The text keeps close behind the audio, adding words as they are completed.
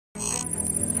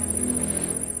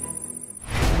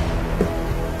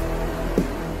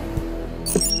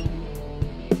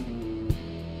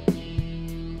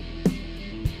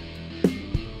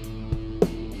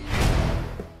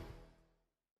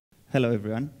Hello,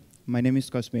 everyone. My name is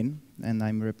Cosmin, and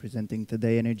I'm representing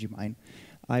today EnergiMine.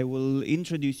 I will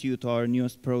introduce you to our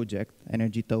newest project,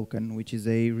 Energy Token, which is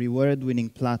a reward-winning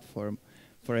platform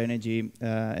for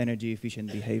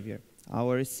energy-efficient behavior.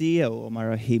 Our CEO, Omar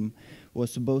Rahim,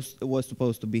 was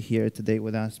supposed to be here today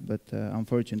with us, but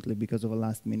unfortunately, because of a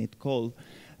last-minute call,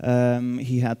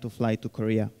 he had to fly to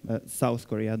Korea, South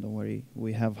Korea. Don't worry,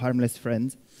 we have harmless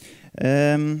friends.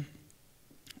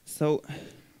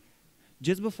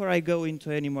 Just before I go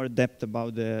into any more depth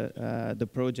about the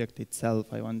project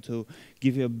itself, I want to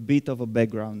give you a bit of a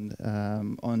background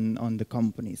on the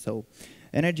company. So,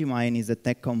 EnergiMine is a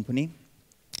tech company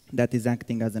that is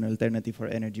acting as an alternative for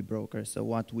energy brokers. So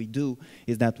what we do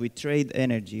is that we trade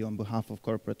energy on behalf of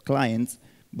corporate clients,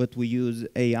 but we use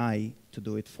AI to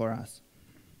do it for us.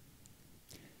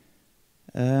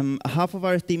 Half of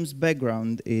our team's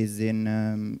background is in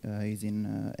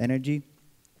energy.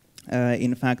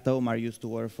 In fact, Omar used to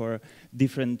work for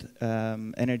different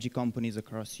energy companies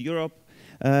across Europe.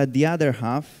 The other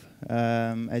half,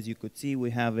 as you could see, we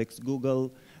have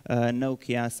ex-Google,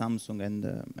 Nokia, Samsung,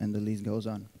 and the list goes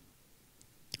on.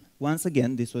 Once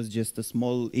again, this was just a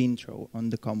small intro on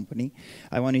the company.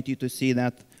 I wanted you to see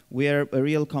that we are a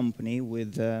real company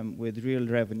with real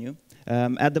revenue.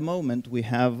 At the moment, we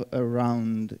have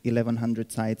around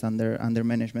 1,100 sites under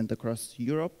management across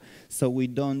Europe. So we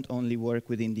don't only work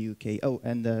within the UK. Oh,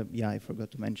 and yeah, I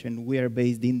forgot to mention, we are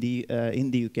based in the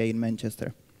UK, in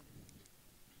Manchester.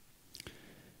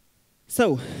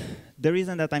 So, the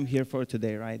reason that I'm here for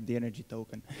today, right, the Energy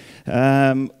Token,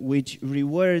 which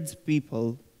rewards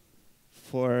people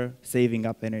for saving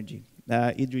up energy.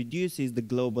 It reduces the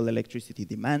global electricity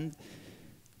demand.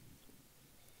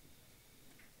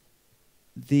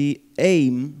 The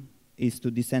aim is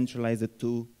to decentralize the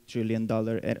 $2 trillion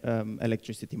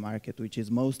electricity market, which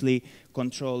is mostly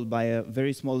controlled by a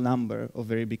very small number of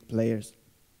very big players.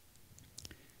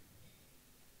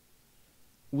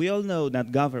 We all know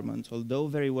that governments, although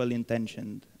very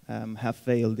well-intentioned, have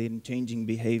failed in changing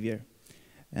behavior.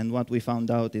 And what we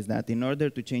found out is that in order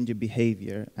to change a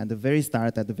behavior, at the very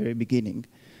start, at the very beginning,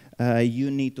 you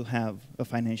need to have a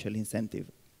financial incentive.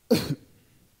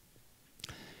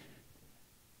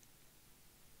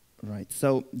 Right,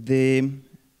 so the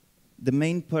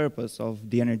main purpose of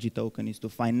the Energy Token is to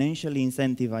financially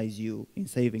incentivize you in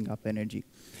saving up energy.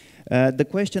 The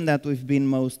question that we've been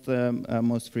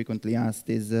most frequently asked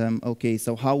is, okay,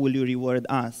 so how will you reward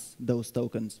us, those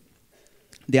tokens?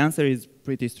 The answer is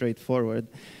pretty straightforward.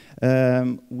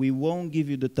 We won't give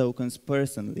you the tokens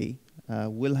personally.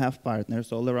 We'll have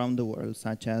partners all around the world,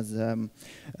 such as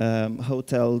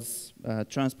hotels,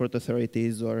 transport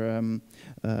authorities, or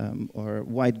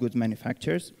white goods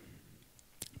manufacturers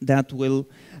that will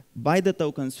buy the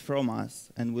tokens from us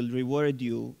and will reward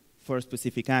you for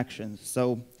specific actions.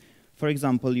 So, for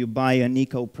example, you buy an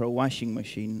EcoPro washing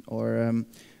machine, or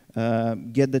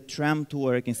get the tram to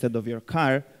work instead of your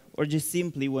car, or just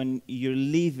simply when you're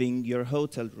leaving your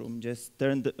hotel room, just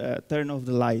turn off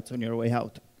the lights on your way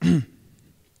out.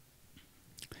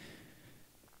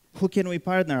 Who can we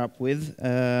partner up with?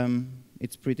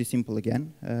 It's pretty simple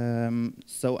again.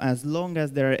 So as long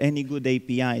as there are any good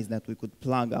APIs that we could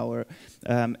plug our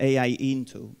AI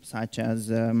into, such as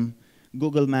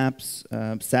Google Maps,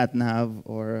 SatNav,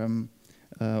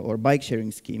 or bike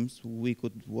sharing schemes, we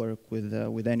could work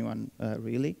with anyone,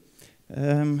 really.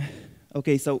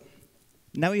 Okay, so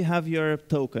now you have your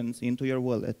tokens into your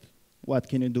wallet. What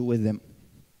can you do with them?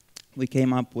 We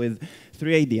came up with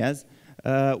 3 ideas.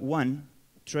 1,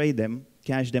 trade them,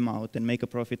 cash them out, and make a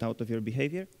profit out of your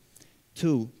behavior.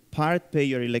 2, part pay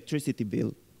your electricity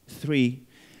bill. 3,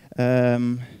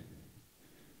 no,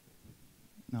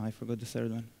 I forgot the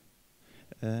third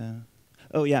one.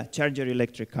 Oh yeah, charge your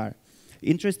electric car.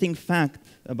 Interesting fact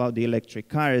about the electric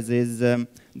cars is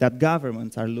that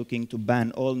governments are looking to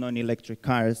ban all non-electric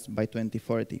cars by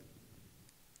 2040.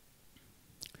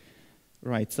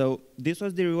 Right, so this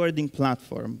was the rewarding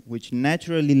platform, which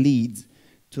naturally leads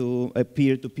to a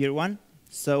peer-to-peer one.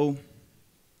 So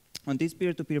on this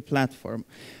peer-to-peer platform,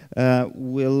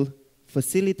 we'll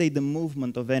facilitate the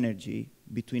movement of energy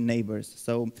between neighbors.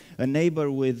 So a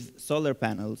neighbor with solar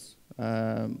panels,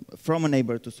 from a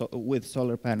neighbor with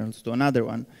solar panels to another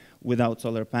one without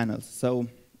solar panels. So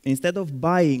instead of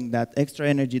buying that extra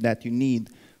energy that you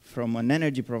need from an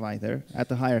energy provider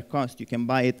at a higher cost, you can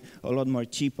buy it a lot more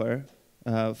cheaper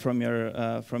from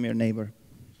your neighbor.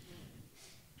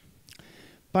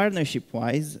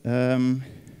 Partnership-wise,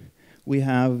 we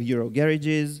have Euro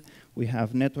garages, we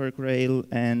have Network Rail,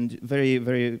 and very,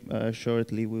 very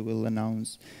shortly we will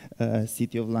announce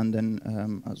City of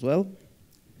London as well.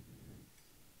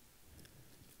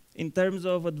 In terms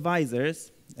of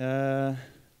advisors, we're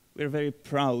very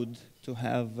proud to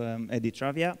have Eddie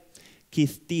Travia,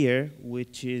 Keith Tier,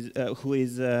 who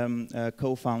is a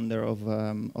co-founder of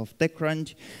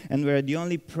TechCrunch, and we're the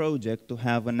only project to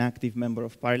have an active member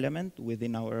of parliament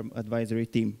within our advisory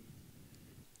team.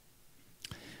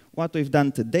 What we've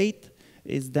done to date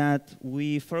is that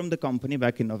we formed the company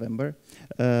back in November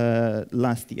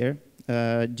last year.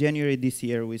 January this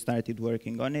year, we started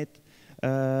working on it.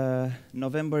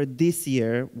 November this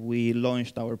year, we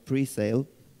launched our pre-sale,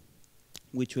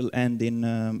 which will end in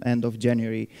end of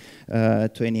January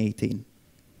 2018.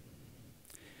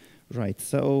 Right,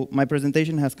 so my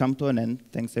presentation has come to an end.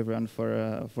 Thanks everyone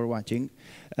for watching.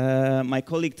 My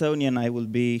colleague Tony and I will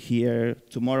be here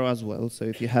tomorrow as well, so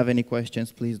if you have any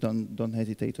questions, please don't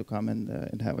hesitate to come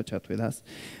and have a chat with us.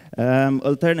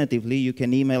 Alternatively, you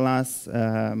can email us,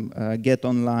 get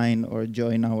online, or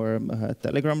join our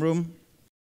Telegram room.